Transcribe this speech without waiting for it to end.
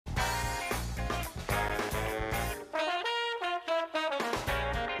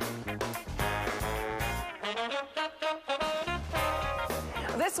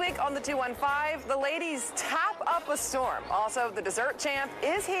This week on the 215, the ladies tap up a storm. Also, the dessert champ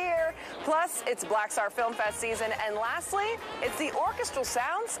is here. Plus, it's Black Star Film Fest season. And lastly, it's the orchestral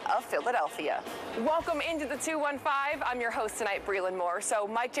sounds of Philadelphia. Welcome into the 215. I'm your host tonight, Breland Moore. So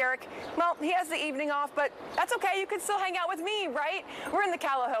Mike Jerrick, well, he has the evening off, but that's okay. You can still hang out with me, right? We're in the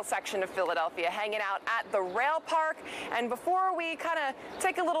Callow Hill section of Philadelphia, hanging out at the rail park. And before we kind of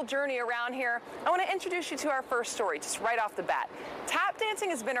take a little journey around here, I want to introduce you to our first story, just right off the bat. Tap dancing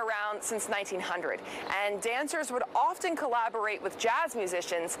has been around since 1900, and dancers would often collaborate with jazz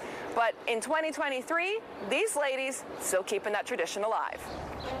musicians, but in 2023, these ladies still keeping that tradition alive.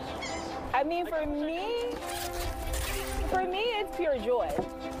 I mean, for me, it's pure joy.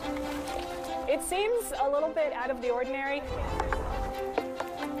 It seems a little bit out of the ordinary,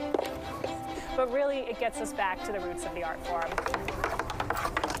 but really it gets us back to the roots of the art form.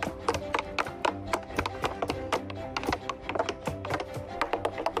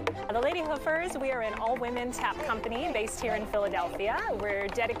 The Lady Hoofers, we are an all-women tap company based here in Philadelphia. We're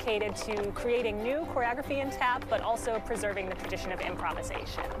dedicated to creating new choreography in tap, but also preserving the tradition of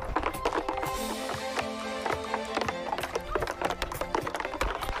improvisation.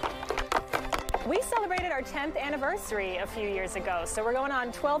 We celebrated our 10th anniversary a few years ago, so we're going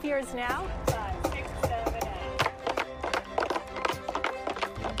on 12 years now. 5, 6, 7, 8.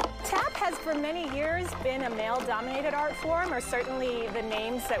 Tap has for many years been a male-dominated art form, or certainly the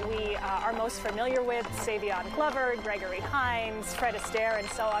names that we are most familiar with, Savion Glover, Gregory Hines, Fred Astaire, and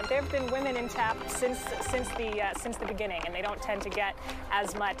so on. There have been women in tap since the beginning, and they don't tend to get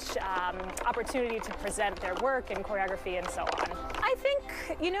as much opportunity to present their work and choreography and so on. I think,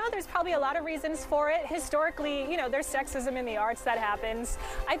 there's probably a lot of reasons for it. Historically, there's sexism in the arts that happens.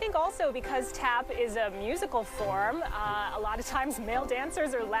 I think also because tap is a musical form, a lot of times male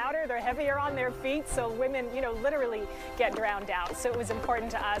dancers are louder, they're heavier on their feet, so women, literally get drowned out. So it was important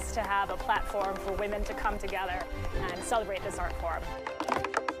to us to have a platform for women to come together and celebrate this art form.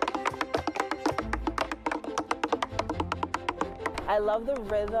 I love the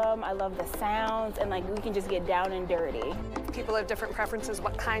rhythm, I love the sounds, and we can just get down and dirty. People have different preferences,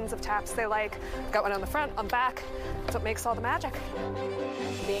 what kinds of taps they like. Got one on the front, on the back. That's what makes all the magic.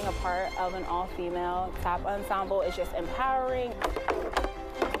 Being a part of an all-female tap ensemble is just empowering.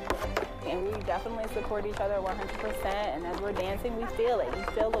 And we definitely support each other 100%, and as we're dancing, we feel it. You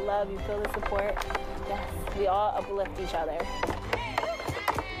feel the love, you feel the support. Yes, we all uplift each other.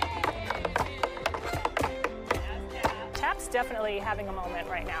 Tap's definitely having a moment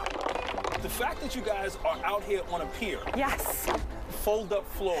right now. The fact that you guys are out here on a pier. Yes. Fold up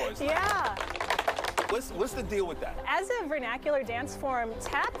floors. Yeah. What's the deal with that? As a vernacular dance form,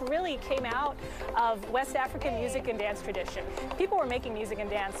 tap really came out of West African music and dance tradition. People were making music and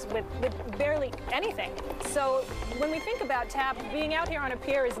dance with barely anything. So when we think about tap, being out here on a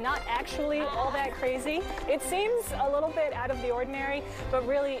pier is not actually all that crazy. It seems a little bit out of the ordinary, but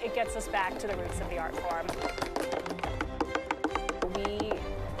really it gets us back to the roots of the art form. We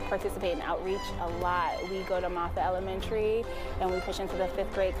participate in outreach a lot. We go to Martha Elementary and we push into the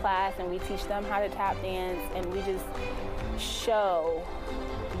 5th grade class and we teach them how to tap dance, and we just show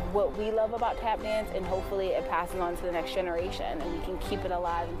what we love about tap dance, and hopefully it passes on to the next generation and we can keep it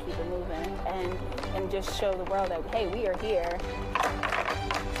alive and keep it moving and just show the world that, hey, we are here.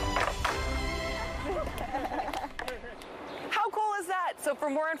 So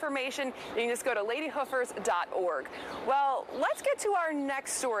for more information, you can just go to ladyhoofers.org. Well, let's get to our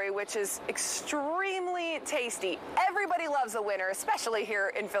next story, which is extremely tasty. Everybody loves a winner, especially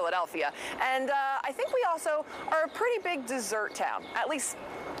here in Philadelphia. And I think we also are a pretty big dessert town. At least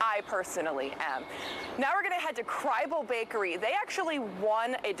I personally am. Now we're going to head to Kreibel Bakery. They actually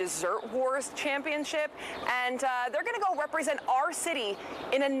won a Dessert Wars championship, and they're going to go represent our city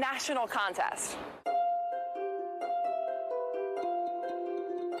in a national contest.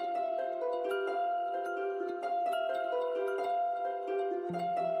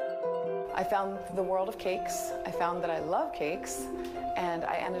 I found the world of cakes. I found that I love cakes, and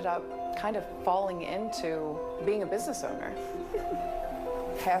I ended up kind of falling into being a business owner.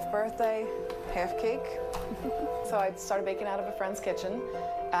 Half birthday, half cake. So I started baking out of a friend's kitchen,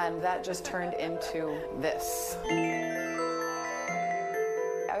 and that just turned into this.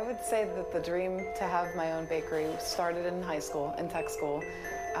 I would say that the dream to have my own bakery started in high school, in tech school.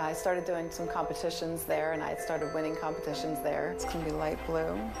 I started doing some competitions there, and I started winning competitions there. It's gonna be light blue,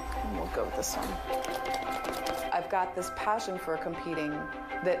 and we'll go with this one. I've got this passion for competing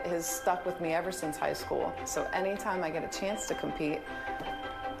that has stuck with me ever since high school. So anytime I get a chance to compete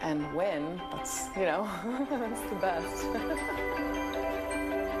and win, that's, that's the best.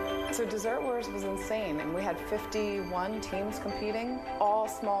 So Dessert Wars was insane, and we had 51 teams competing, all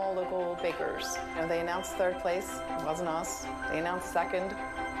small local bakers. You know, they announced third place, it wasn't us. They announced second,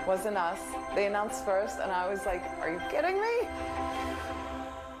 wasn't us. They announced first, and I was like, are you kidding me?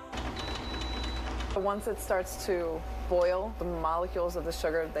 Once it starts to boil, the molecules of the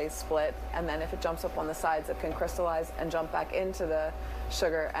sugar, they split, and then if it jumps up on the sides, it can crystallize and jump back into the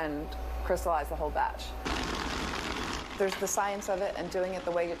sugar and crystallize the whole batch. There's the science of it and doing it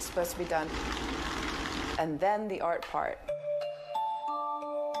the way it's supposed to be done. And then the art part.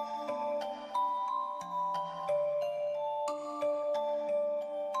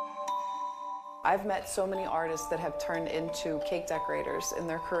 I've met so many artists that have turned into cake decorators in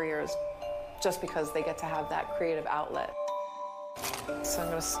their careers just because they get to have that creative outlet. So I'm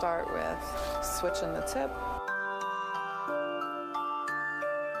going to start with switching the tip.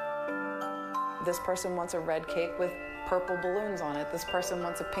 This person wants a red cake with purple balloons on it. This person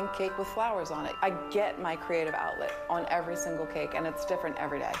wants a pink cake with flowers on it. I get my creative outlet on every single cake, and it's different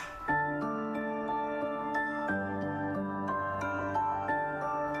every day.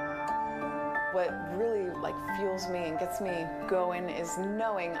 What really fuels me and gets me going is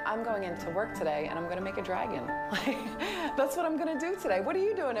knowing I'm going into work today and I'm going to make a dragon. That's what I'm going to do today. What are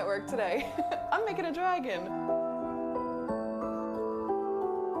you doing at work today? I'm making a dragon.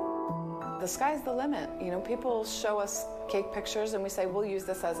 The sky's the limit. You know, people show us cake pictures and we say, we'll use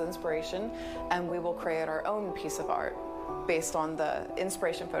this as inspiration, and we will create our own piece of art based on the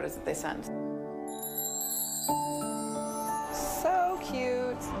inspiration photos that they send. So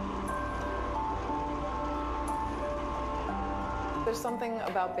cute. There's something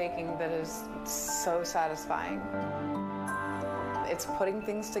about baking that is so satisfying. It's putting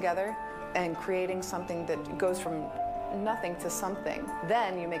things together and creating something that goes from nothing to something.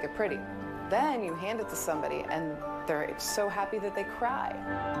 Then you make it pretty. Then you hand it to somebody and they're so happy that they cry.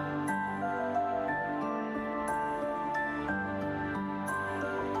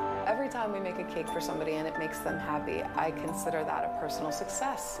 Every time we make a cake for somebody and it makes them happy, I consider that a personal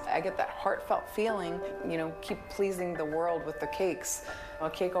success. I get that heartfelt feeling, you know, keep pleasing the world with the cakes. A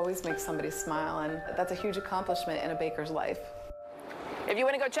cake always makes somebody smile, and that's a huge accomplishment in a baker's life. If you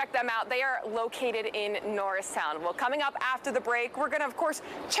want to go check them out, they are located in Norristown. Well, coming up after the break, we're going to, of course,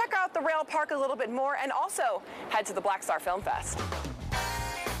 check out the rail park a little bit more and also head to the Black Star Film Fest.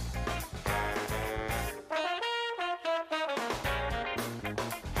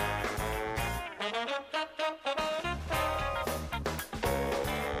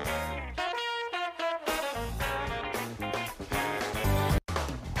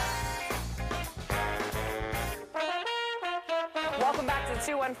 Welcome back to the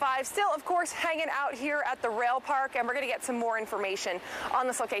 215. Still, of course, hanging out here at the rail park, and we're going to get some more information on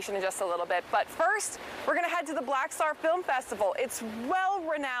this location in just a little bit. But first, we're going to head to the Black Star Film Festival. It's well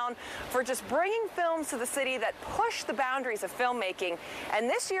renowned for just bringing films to the city that push the boundaries of filmmaking. And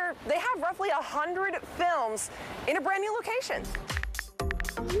this year, they have roughly 100 films in a brand new location.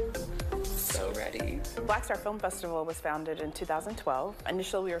 So ready. Black Star Film Festival was founded in 2012.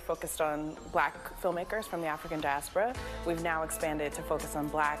 Initially, we were focused on Black filmmakers from the African diaspora. We've now expanded to focus on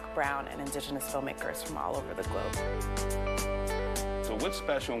Black, Brown, and Indigenous filmmakers from all over the globe. So what's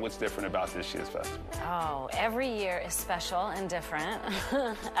special and what's different about this year's festival? Oh, every year is special and different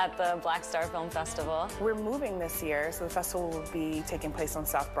at the Black Star Film Festival. We're moving this year, so the festival will be taking place on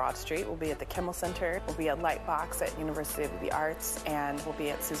South Broad Street. We'll be at the Kimmel Center, we'll be at Lightbox at University of the Arts, and we'll be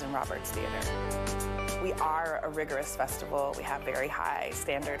at Susan Roberts Theater. We are a rigorous festival. We have very high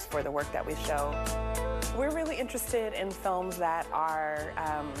standards for the work that we show. We're really interested in films that are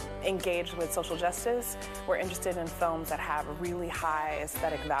engaged with social justice. We're interested in films that have a really high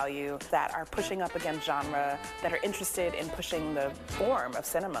aesthetic value, that are pushing up against genre, that are interested in pushing the form of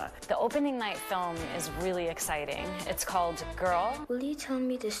cinema. The opening night film is really exciting. It's called Girl. Will you tell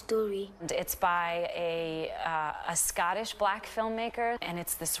me the story? And it's by a Scottish Black filmmaker, and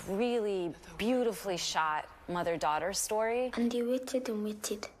it's this really beautifully shot mother-daughter story. And they waited and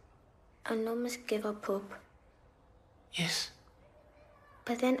waited, and almost gave up hope. Yes.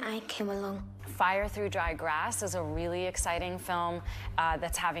 But then I came along. Fire Through Dry Grass is a really exciting film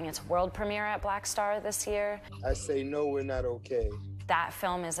that's having its world premiere at Black Star this year. I say no, we're not okay. That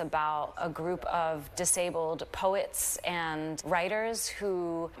film is about a group of disabled poets and writers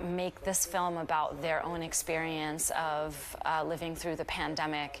who make this film about their own experience of living through the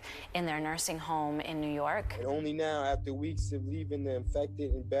pandemic in their nursing home in New York. And only now, after weeks of leaving the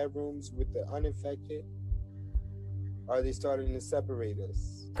infected in bedrooms with the uninfected, are they starting to separate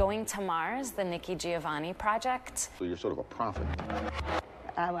us? Going to Mars, the Nikki Giovanni project. So you're sort of a prophet.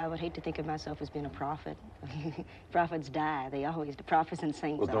 I would hate to think of myself as being a prophet. Prophets die. The prophets and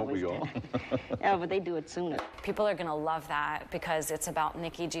saints don't always we all? die. Yeah, but they do it sooner. People are going to love that because it's about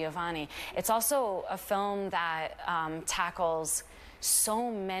Nikki Giovanni. It's also a film that tackles so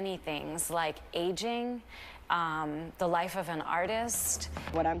many things like aging, the life of an artist.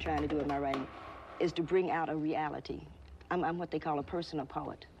 What I'm trying to do in my writing is to bring out a reality. I'm what they call a personal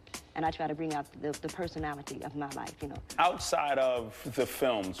poet. And I try to bring out the personality of my life, you know. Outside of the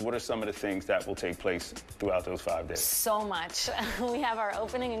films, what are some of the things that will take place throughout those 5 days? So much. We have our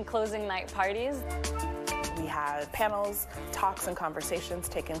opening and closing night parties. We have panels, talks, and conversations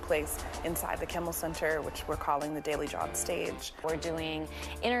taking place inside the Kimmel Center, which we're calling the Daily Job Stage. We're doing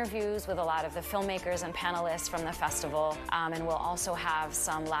interviews with a lot of the filmmakers and panelists from the festival, and we'll also have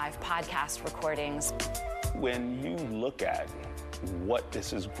some live podcast recordings. When you look at what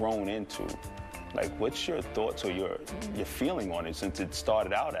this has grown into, like, what's your thoughts or your feeling on it, since it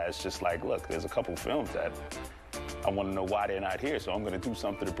started out as just like, look, there's a couple films that I want to know why they're not here, so I'm going to do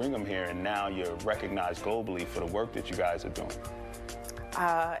something to bring them here, and now you're recognized globally for the work that you guys are doing?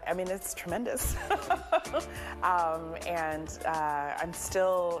 I mean, it's tremendous. I'm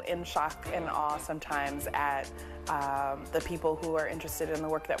still in shock and awe sometimes at the people who are interested in the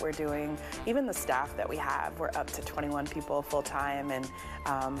work that we're doing, even the staff that we have. We're up to 21 people full-time, and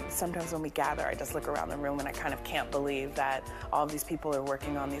sometimes when we gather, I just look around the room and I kind of can't believe that all of these people are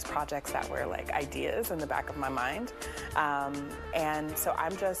working on these projects that were like ideas in the back of my mind. And so I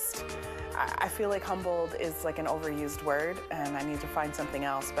feel like humbled is like an overused word, and I need to find something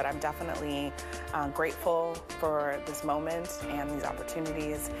else, but I'm definitely grateful for this moment and these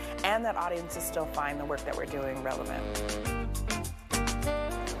opportunities, and that audiences still find the work that we're doing relevant.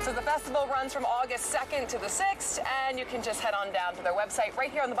 So the festival runs from August 2nd to the 6th, and you can just head on down to their website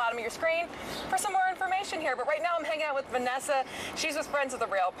right here on the bottom of your screen for some more information here. But right now I'm hanging out with Vanessa. She's with Friends of the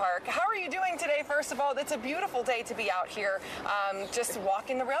Rail Park. How are you doing today, first of all? It's a beautiful day to be out here just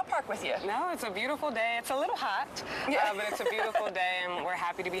walking the rail park with you. No, it's a beautiful day. It's a little hot, but it's a beautiful day, and we're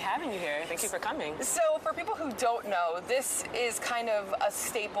happy to be having you here. Thank you for coming. So for people who don't know, this is kind of a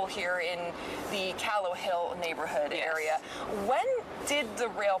staple here in the Callow Hill neighborhood area. When did the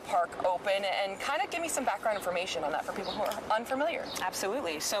rail park open, and kind of give me some background information on that for people who are unfamiliar?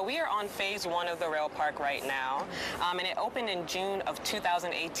 Absolutely. So we are on phase 1 of the rail park right now, and it opened in June of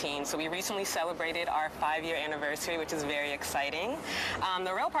 2018. So we recently celebrated our 5-year anniversary, which is very exciting.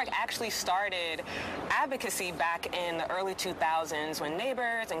 The rail park actually started advocacy back in the early 2000s when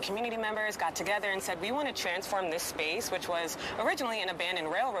neighbors and community members got together and said, we want to transform this space, which was originally an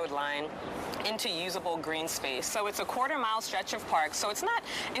abandoned railroad line, into usable green space. So it's a 1/4-mile stretch of park. So it's not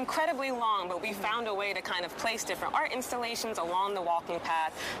incredibly long, but we found a way to kind of place different art installations along the walking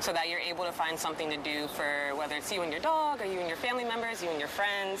path so that you're able to find something to do for whether it's you and your dog, or you and your family members, you and your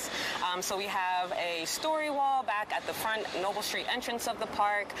friends. So we have a story wall back at the front Noble Street entrance of the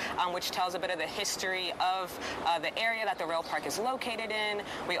park, which tells a bit of the history of the area that the rail park is located in.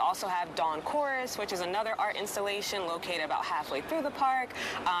 We also have Dawn Chorus, which is another art installation located about halfway through the park.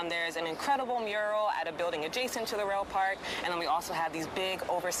 There's an incredible mural at a building adjacent to the rail park, and then we also have these big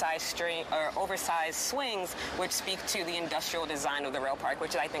oversized swings, which speak to the industrial design of the rail park,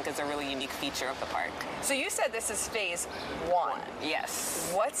 which I think is a really unique feature of the park. So you said this is phase 1.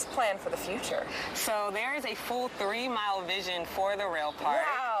 Yes. What's planned for the future? So there is a full 3-mile vision for the rail park.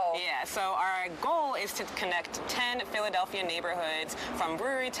 Wow. Yeah, so our goal is to connect 10 Philadelphia neighborhoods from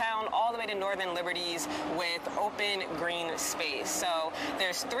Brewerytown all the way to Northern Liberties with open green space. So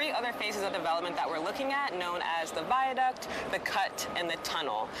there's 3 other phases of development that we're looking at, known as the viaduct, the cut, and the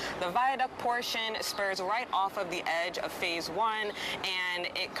tunnel. The viaduct portion spurs right off of the edge of phase 1, and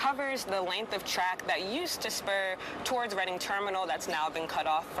it covers the length of track that used to spur towards Reading Terminal that's now been cut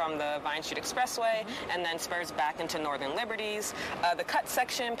off from the Vine Street Expressway, and then spurs back into Northern Liberties. The cut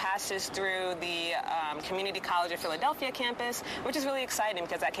section passes through the Community College of Philadelphia campus, which is really exciting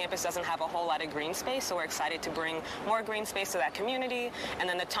because that campus doesn't have a whole lot of green space, so we're excited to bring more green space to that community. And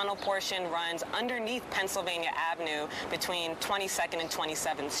then the tunnel portion runs underneath Pennsylvania Avenue between 22nd and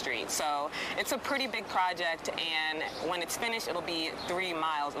 27th Street. So it's a pretty big project, and when it's finished, it'll be 3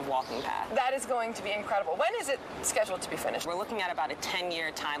 miles of walking path. That is going to be incredible. When is it scheduled to be finished? We're looking at about a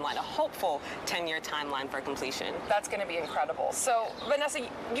 10-year timeline, a hopeful 10-year timeline for completion. That's going to be incredible. So, Vanessa,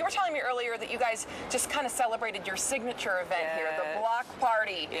 you were telling me earlier that you guys just kind of celebrated your signature event here, the Block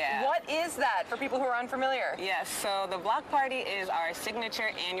Party. Yeah. What is that for people who are unfamiliar? Yes, so the Block Party is our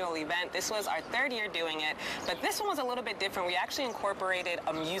signature annual event. This was our 3rd year doing it, but this one was a little bit different. We actually incorporated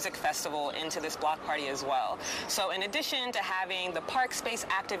a music festival into this Block Party as well. So in addition to having the park space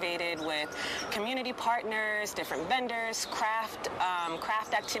activated with community partners, different vendors, craft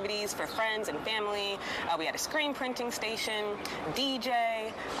activities for friends and family, we had a screen printing station,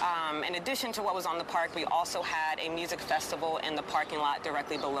 DJ. In addition to what was on the park, we also had a music festival in the parking lot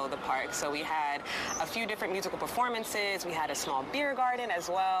directly below the park. So we had a few different musical performances. We had a small beer garden as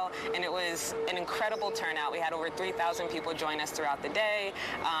well, and it was an incredible turnout. We had over 3,000 people join us throughout the day,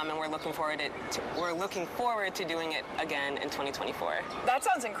 and we're looking forward to doing it again in 2024. That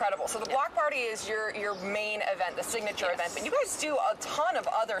sounds incredible. So the Block Party is your main event, the signature event, but you guys do a ton of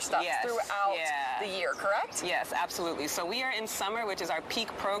other stuff throughout the year, correct? Yes, absolutely. So we are in summer, which is our peak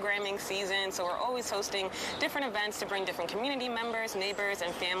programming season, so we're always hosting different events to bring different community members, neighbors,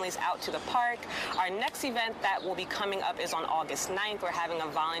 and families out to the park. Our next event that will be coming up is on August 9th. We're having a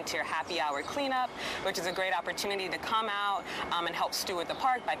volunteer happy hour cleanup, which is a great opportunity to come out and help steward the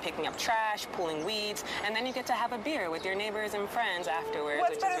park by picking up trash, pulling weeds, and then you get to have a beer with your neighbors and friends afterwards,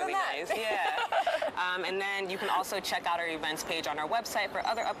 which is really nice. Yeah. And then you can also check out our events page on our website for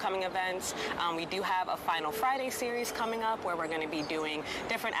other upcoming events. We do have a Final Friday series coming up where we're going to be doing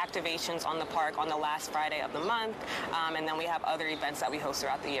different activations on the park on the last Friday of the month, and then we have other events that we host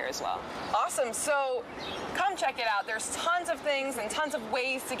throughout the year as well. Awesome. So come check it out. There's tons of things and tons of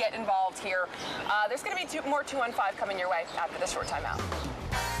ways to get involved here. There's going to be more 215 coming your way after this short timeout.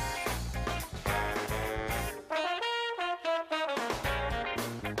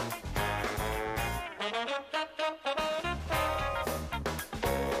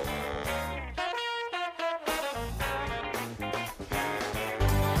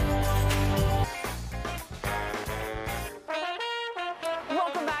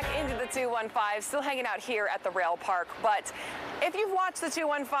 Welcome back into the 215, still hanging out here at the Rail Park, but if you've watched the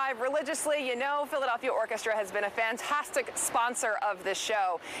 215 religiously, you know Philadelphia Orchestra has been a fantastic sponsor of this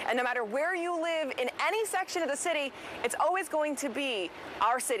show. And no matter where you live in any section of the city, it's always going to be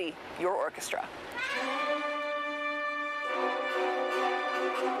our city, your orchestra.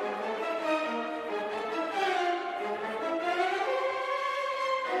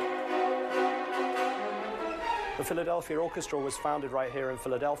 The Philadelphia Orchestra was founded right here in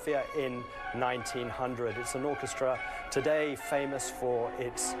Philadelphia in 1900. It's an orchestra today famous for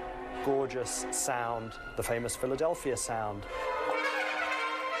its gorgeous sound, the famous Philadelphia sound.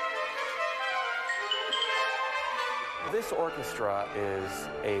 This orchestra is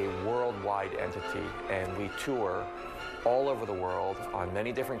a worldwide entity, and we tour all over the world, on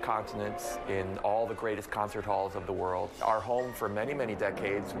many different continents, in all the greatest concert halls of the world. Our home for many, many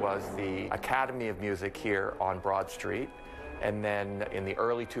decades was the Academy of Music here on Broad Street. And then in the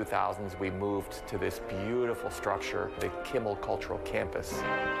early 2000s, we moved to this beautiful structure, the Kimmel Cultural Campus.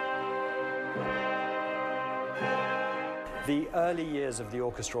 The early years of the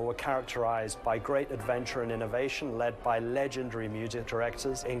orchestra were characterized by great adventure and innovation led by legendary music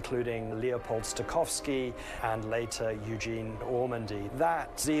directors, including Leopold Stokowski and later Eugene Ormandy.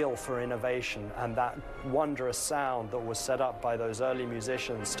 That zeal for innovation and that wondrous sound that was set up by those early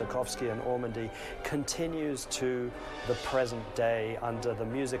musicians, Stokowski and Ormandy, continues to the present day under the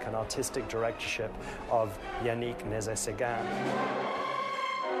music and artistic directorship of Yannick Nézet-Séguin.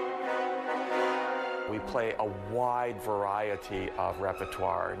 We play a wide variety of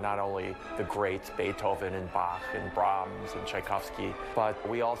repertoire, not only the greats Beethoven and Bach and Brahms and Tchaikovsky, but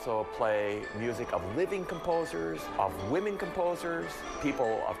we also play music of living composers, of women composers,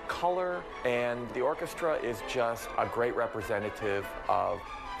 people of color, and the orchestra is just a great representative of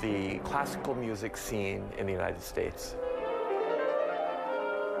the classical music scene in the United States.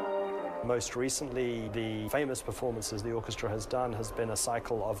 Most recently, the famous performances the orchestra has done has been a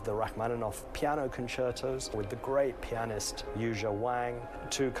cycle of the Rachmaninoff piano concertos with the great pianist Yuzha Wang,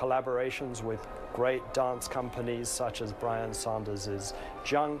 to collaborations with great dance companies such as Brian Sanders'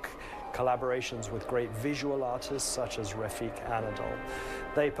 Junk, collaborations with great visual artists such as Refik Anadol.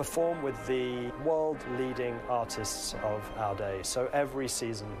 They perform with the world-leading artists of our day. So every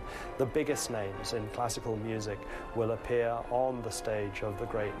season, the biggest names in classical music will appear on the stage of the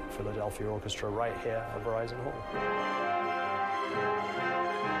great Philadelphia Orchestra right here at Verizon Hall.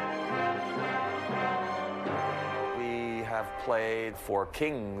 We have played for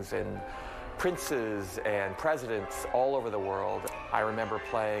kings and princes and presidents all over the world. I remember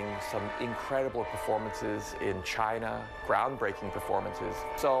playing some incredible performances in China, groundbreaking performances.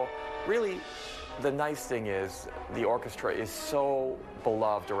 So really, the nice thing is the orchestra is so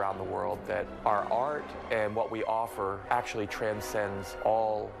beloved around the world that our art and what we offer actually transcends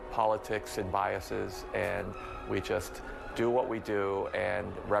all politics and biases, and we just do what we do and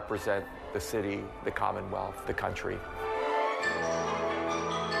represent the city, the Commonwealth, the country.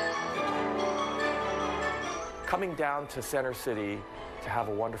 Coming down to Center City to have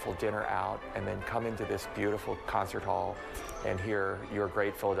a wonderful dinner out and then come into this beautiful concert hall and hear your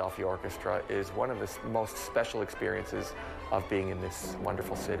great Philadelphia Orchestra is one of the most special experiences of being in this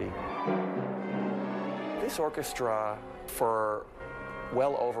wonderful city. This orchestra, for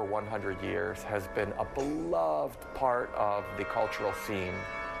well over 100 years, has been a beloved part of the cultural scene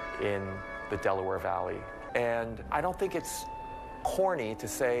in the Delaware Valley. And I don't think it's corny to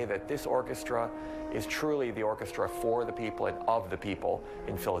say that this orchestra is truly the orchestra for the people and of the people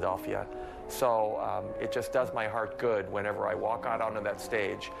in Philadelphia. So it just does my heart good whenever I walk out onto that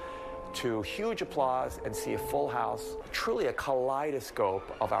stage to huge applause and see a full house, truly a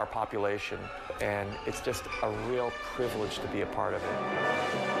kaleidoscope of our population. And it's just a real privilege to be a part of it.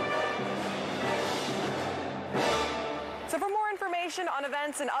 So for more information on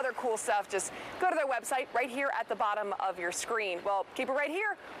events and other cool stuff, just go to their website right here at the bottom of your screen. Well, keep it right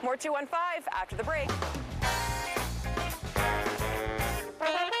here. More 215 after the break.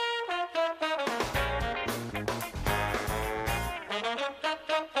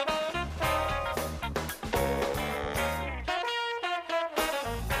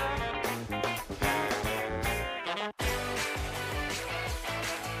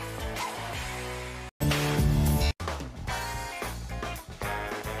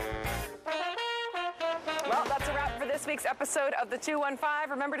 Well, that's a wrap for this week's episode of the 215.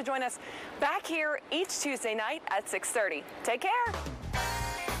 Remember to join us back here each Tuesday night at 6:30. Take care.